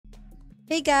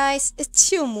Hey guys, it's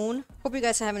Moon. Hope you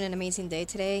guys are having an amazing day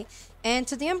today. And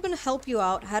today I'm going to help you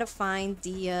out how to find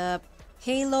the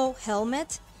Halo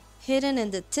helmet hidden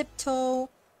in the tiptoe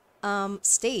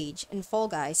stage in Fall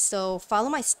Guys. So follow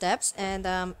my steps and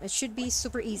it should be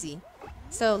super easy.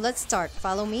 So let's start.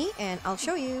 Follow me and I'll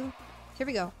show you. Here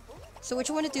we go. So what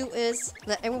you want to do is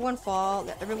let everyone fall,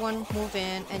 let everyone move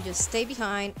in and just stay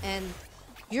behind, and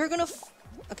you're going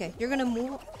to you're going to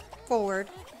move forward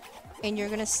and you're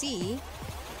going to see.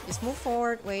 Just move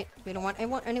forward. Wait, we don't want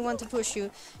anyone to push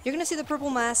you. You're gonna see the purple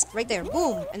mask right there.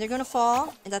 Boom! And they're gonna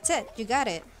fall, and that's it. You got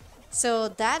it. So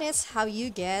that is how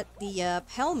you get the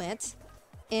helmet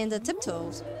in the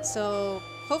tiptoes. So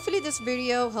hopefully this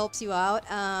video helps you out.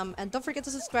 And don't forget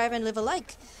to subscribe and leave a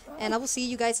like. And I will see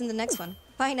you guys in the next one.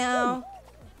 Bye now!